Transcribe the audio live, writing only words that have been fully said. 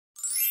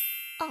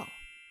Oh,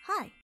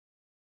 hi.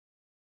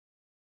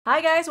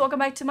 Hi guys, welcome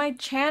back to my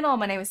channel.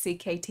 My name is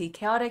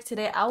CKTCHAOTIC.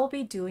 Today I will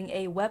be doing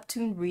a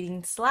webtoon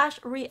reading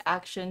 /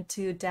 reaction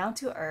to Down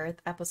to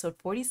Earth episode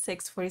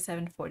 46,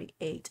 47,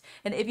 48.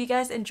 And if you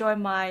guys enjoy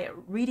my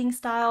reading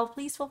style,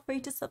 please feel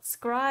free to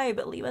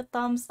subscribe, leave a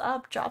thumbs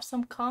up, drop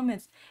some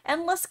comments,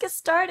 and let's get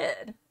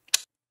started.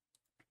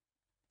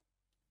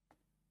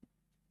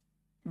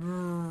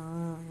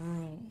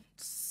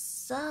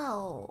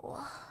 So,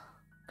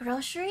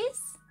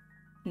 groceries?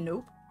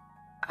 Nope.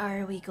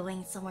 Are we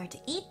going somewhere to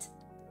eat?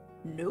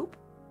 Nope.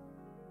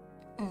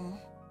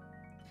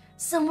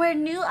 Somewhere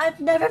new I've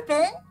never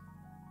been?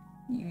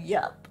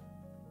 Yup.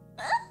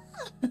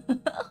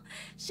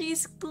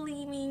 She's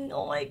gleaming.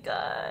 Oh my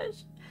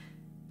gosh.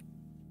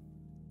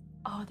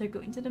 Oh, they're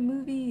going to the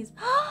movies.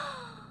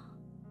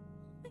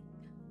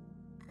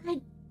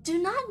 I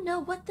do not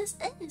know what this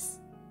is.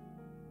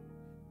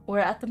 We're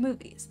at the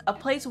movies, a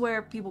place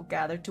where people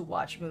gather to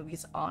watch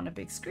movies on a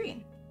big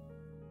screen.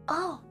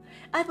 Oh,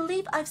 I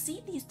believe I've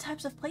seen these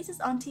types of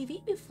places on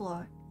TV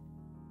before.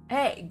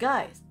 Hey,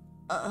 guys.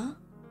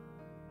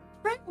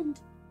 Friend.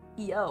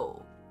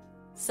 Yo.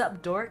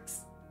 Sup,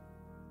 dorks?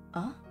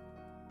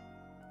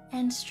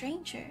 And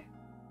stranger.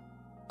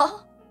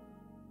 Oh,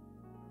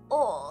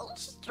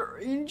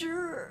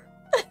 stranger.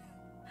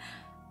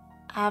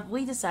 Have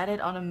we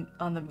decided on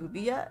the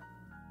movie yet?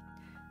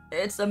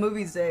 It's a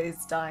movie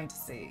Zay's dying to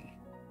see.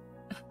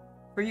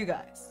 For you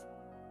guys.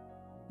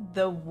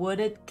 The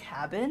Wooded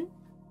Cabin?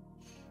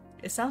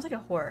 It sounds like a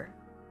horror.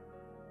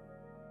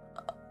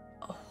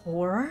 A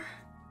horror?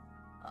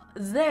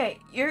 Zay,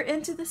 you're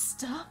into this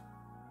stuff?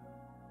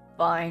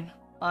 Fine,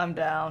 I'm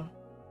down.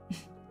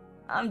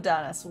 I'm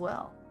down as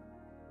well.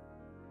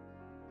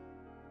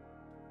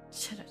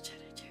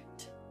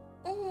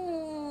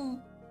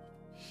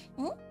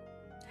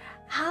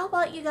 How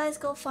about you guys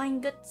go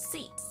find good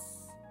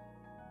seats?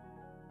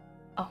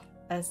 Oh,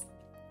 as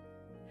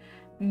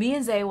me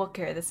and Zay will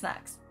carry the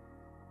snacks.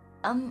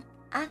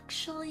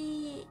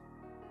 Actually,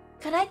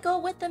 could I go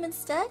with them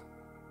instead?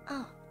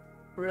 Oh.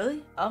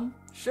 Really?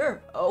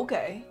 Sure.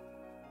 Okay.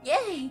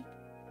 Yay!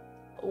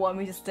 Want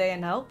me to stay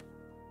and help?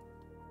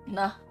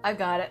 Nah, I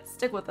got it.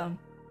 Stick with them.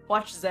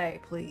 Watch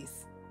Zay,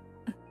 please.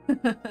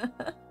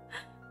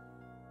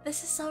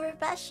 This is so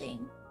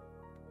refreshing.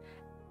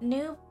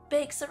 New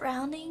big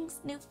surroundings,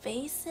 new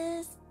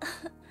faces.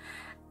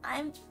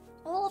 I'm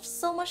full of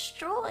so much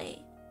joy.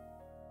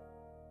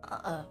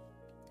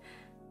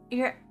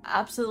 You're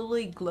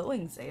absolutely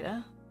glowing,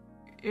 Zaida.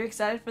 You're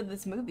excited for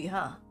this movie,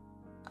 huh?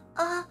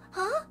 Huh?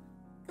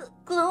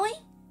 Glowing?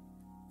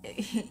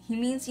 He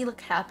means you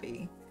look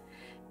happy.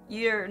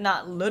 You're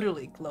not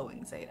literally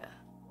glowing, Zaida.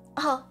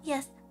 Oh,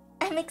 yes.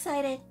 I'm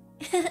excited.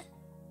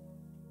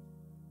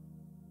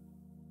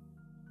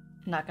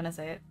 Not gonna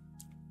say it.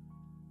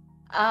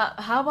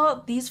 How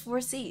about these 4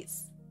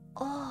 seats?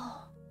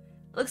 Oh,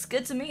 Looks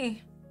good to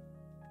me.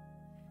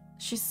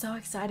 She's so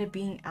excited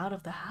being out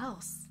of the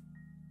house.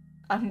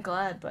 I'm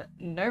glad, but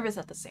nervous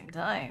at the same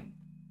time.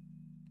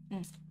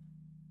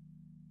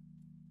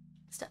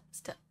 Step.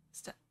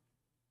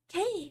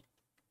 Kade.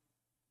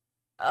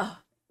 Oh,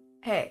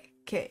 hey,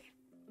 Kade.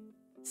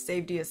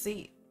 Saved you a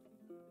seat.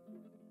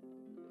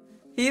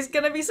 He's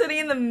gonna be sitting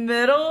in the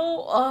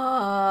middle?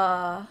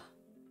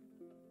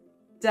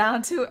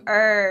 Down to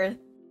earth.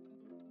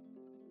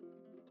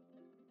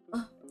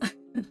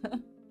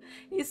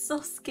 He's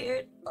so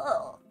scared.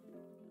 Oh.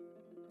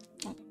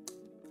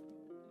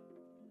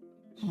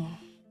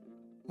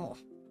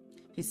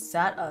 He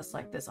sat us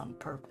like this on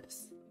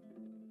purpose.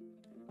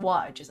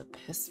 Why, just to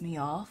piss me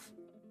off?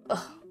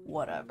 Ugh,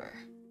 whatever.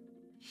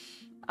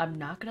 I'm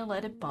not gonna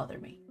let it bother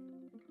me.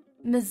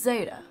 Ms.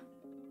 Zaida,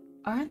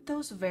 aren't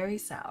those very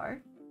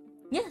sour?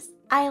 Yes,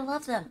 I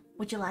love them.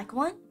 Would you like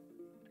one?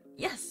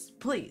 Yes,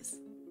 please.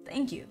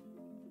 Thank you.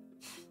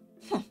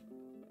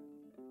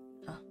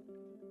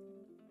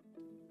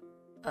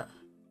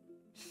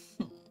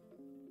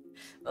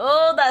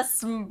 Oh, that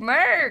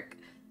smirk!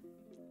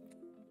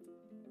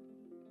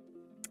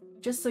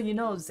 Just so you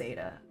know,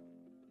 Zaida,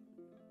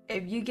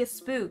 if you get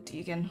spooked,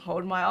 you can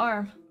hold my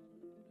arm.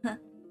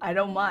 I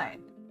don't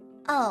mind.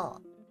 Oh,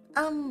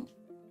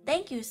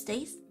 thank you,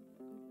 Stace.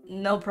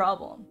 No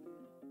problem.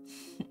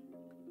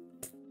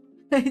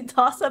 I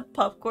toss a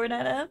popcorn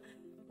at him.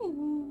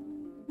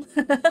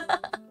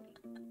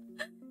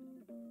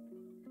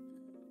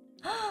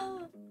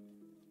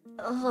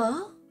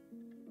 Hello?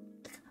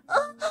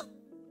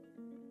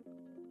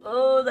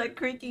 Oh, that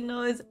creaking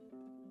noise.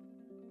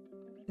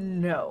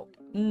 No.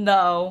 Turn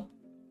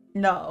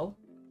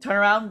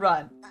around,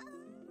 run.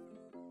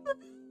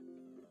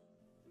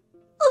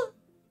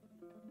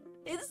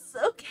 It's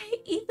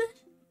okay, Ethan.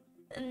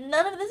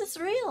 None of this is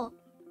real.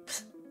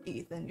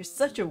 Ethan, you're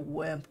such a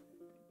wimp.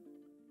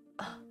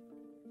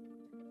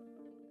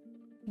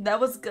 That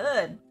was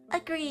good.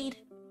 Agreed.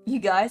 You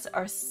guys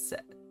are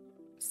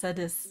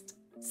sadist.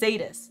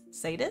 Sadist?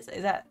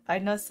 Is that? I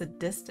know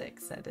sadistic.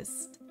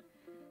 Sadist.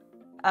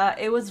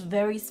 It was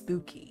very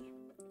spooky.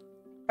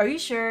 Are you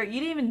sure? You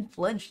didn't even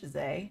flinch,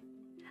 Zay.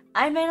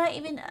 I may not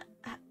even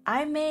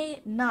I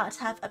may not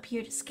have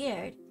appeared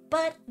scared,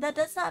 but that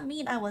does not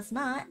mean I was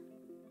not.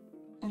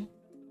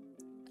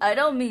 I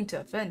don't mean to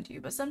offend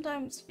you, but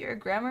sometimes your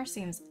grammar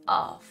seems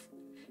off.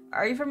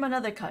 Are you from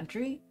another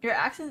country? Your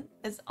accent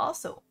is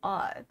also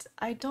odd.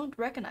 I don't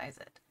recognize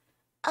it.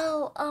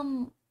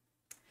 Oh,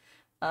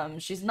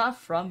 She's not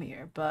from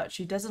here, but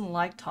she doesn't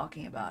like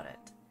talking about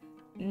it.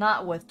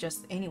 Not with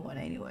just anyone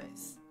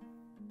anyways.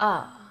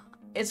 Ah,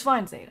 it's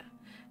fine, Zaida.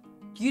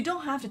 You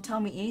don't have to tell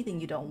me anything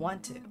you don't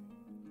want to.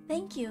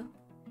 thank you.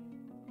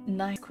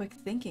 Nice quick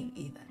thinking,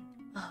 Ethan.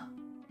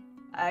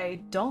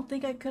 I don't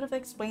think I could have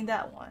explained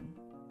that one.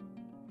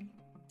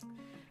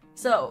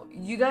 So,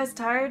 you guys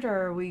tired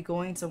or are we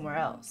going somewhere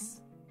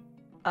else?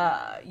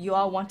 You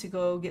all want to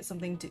go get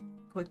something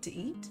quick to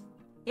eat?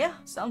 Yeah,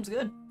 sounds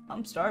good.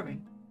 I'm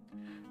starving.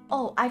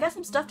 Oh, I got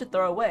some stuff to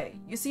throw away.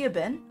 You see a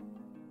bin?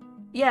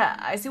 Yeah,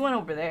 I see one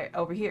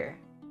over here.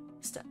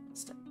 Step.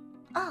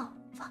 Oh,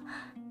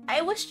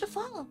 I wish to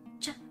follow.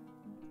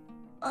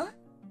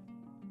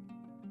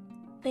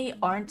 They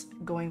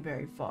aren't going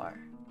very far.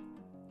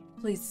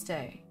 Please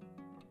stay.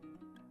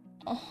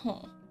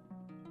 Oh.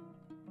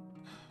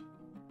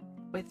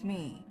 With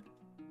me.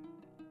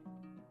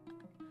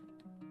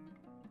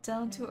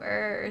 Down to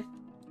earth.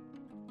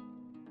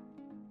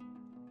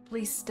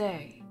 Please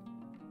stay.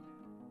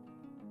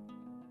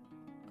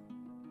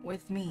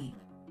 With me.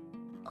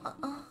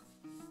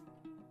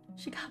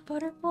 She got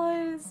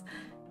butterflies.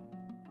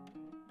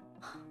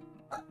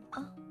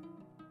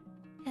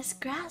 His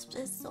grasp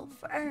is so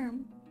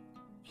firm,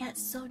 yet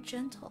so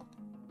gentle.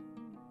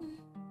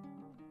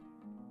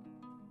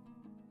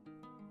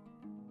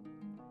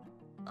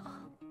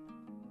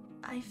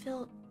 I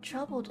feel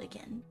troubled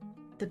again.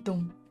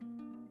 Da-dum.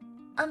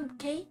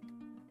 Kate,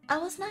 I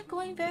was not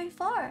going very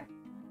far.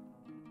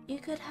 You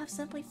could have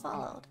simply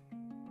followed.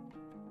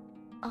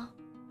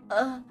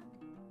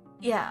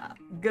 Yeah,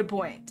 good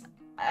point.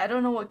 I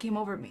don't know what came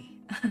over me.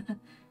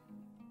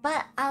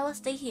 But I will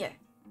stay here.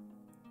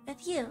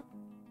 With you.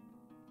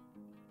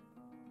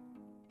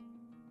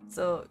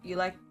 So, you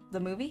like the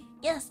movie?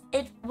 Yes,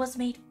 it was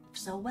made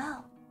so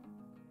well.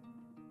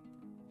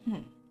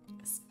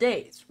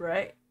 Stays,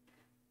 right?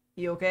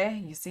 You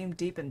okay? You seem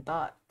deep in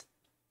thought.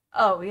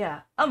 Oh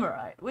yeah, I'm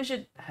alright. We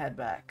should head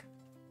back.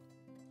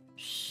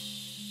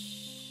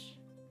 Shh.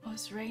 Oh,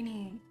 it's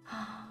raining.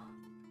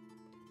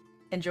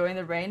 Enjoying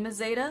the rain, Miss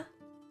Zaida?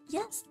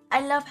 Yes,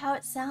 I love how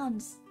it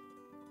sounds.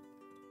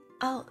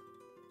 Oh,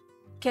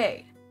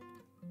 Kade,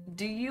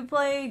 do you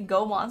play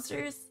Go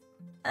Monsters?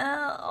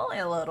 Only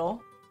a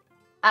little.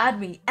 Add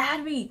me!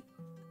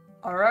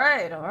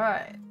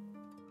 Alright.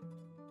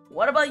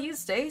 What about you,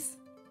 Stace?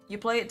 You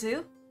play it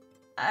too?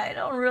 I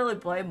don't really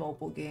play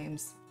mobile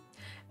games.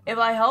 If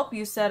I help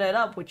you set it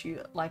up, would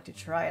you like to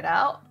try it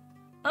out?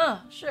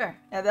 Sure.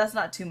 Yeah, that's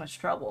not too much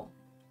trouble.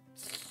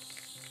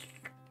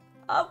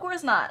 Of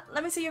course not.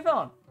 Let me see your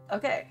phone.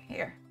 Okay,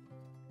 here.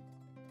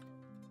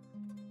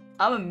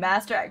 I'm a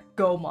master at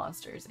Go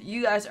Monsters.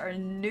 You guys are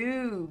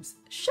noobs.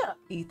 Shut up,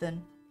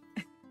 Ethan.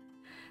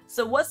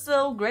 So what's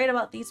so great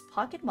about these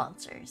pocket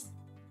monsters?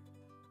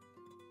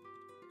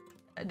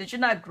 Did you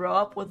not grow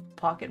up with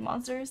pocket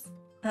monsters?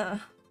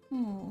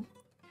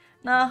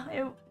 Nah,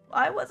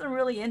 I wasn't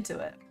really into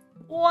it.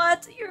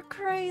 What? You're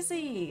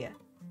crazy.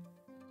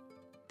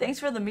 Thanks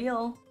for the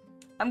meal.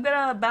 I'm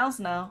gonna bounce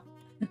now.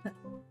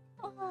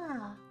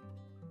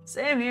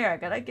 Same here, I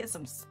gotta get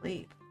some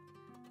sleep.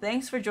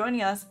 Thanks for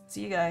joining us.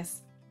 See you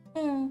guys.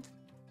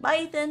 Bye,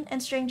 Ethan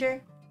and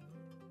stranger.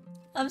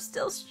 I'm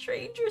still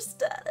stranger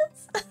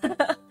status.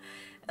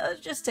 It'll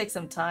just take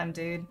some time,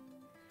 dude.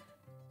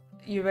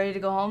 You ready to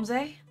go home,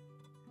 Zay?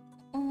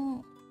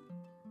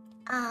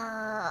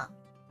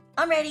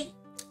 I'm ready.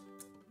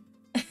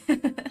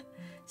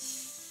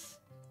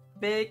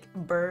 Big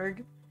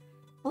Berg.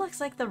 Looks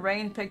like the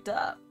rain picked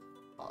up.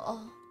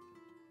 Oh,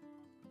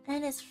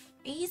 and it's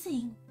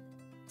freezing.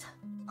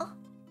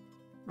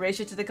 Race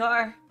you to the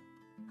car.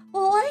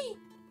 Wait,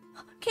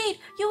 Kate,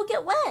 you will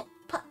get wet.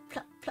 Plop,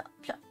 plop, plop,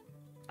 plop.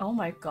 Oh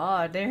my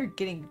god, they're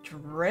getting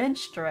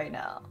drenched right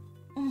now.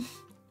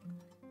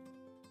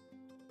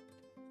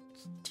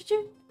 Did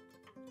you?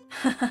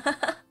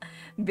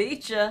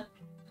 Beat ya.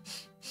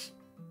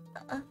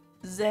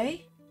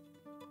 Zay?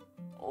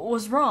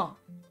 What's wrong?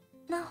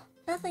 No,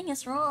 nothing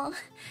is wrong.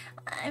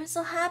 I'm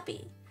so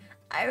happy.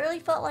 I really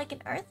felt like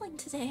an earthling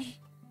today.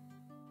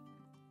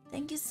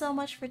 Thank you so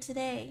much for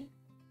today.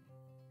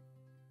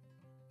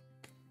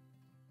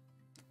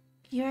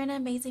 You're an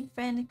amazing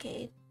friend,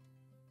 Kate.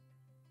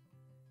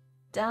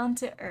 Down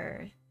to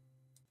earth.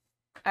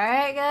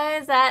 Alright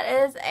guys, that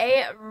is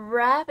a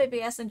wrap. If you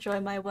guys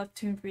enjoyed my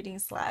webtoon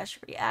reading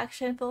 /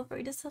 reaction, feel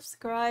free to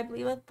subscribe,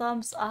 leave a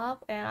thumbs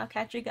up, and I'll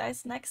catch you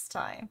guys next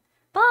time.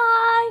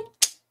 Bye!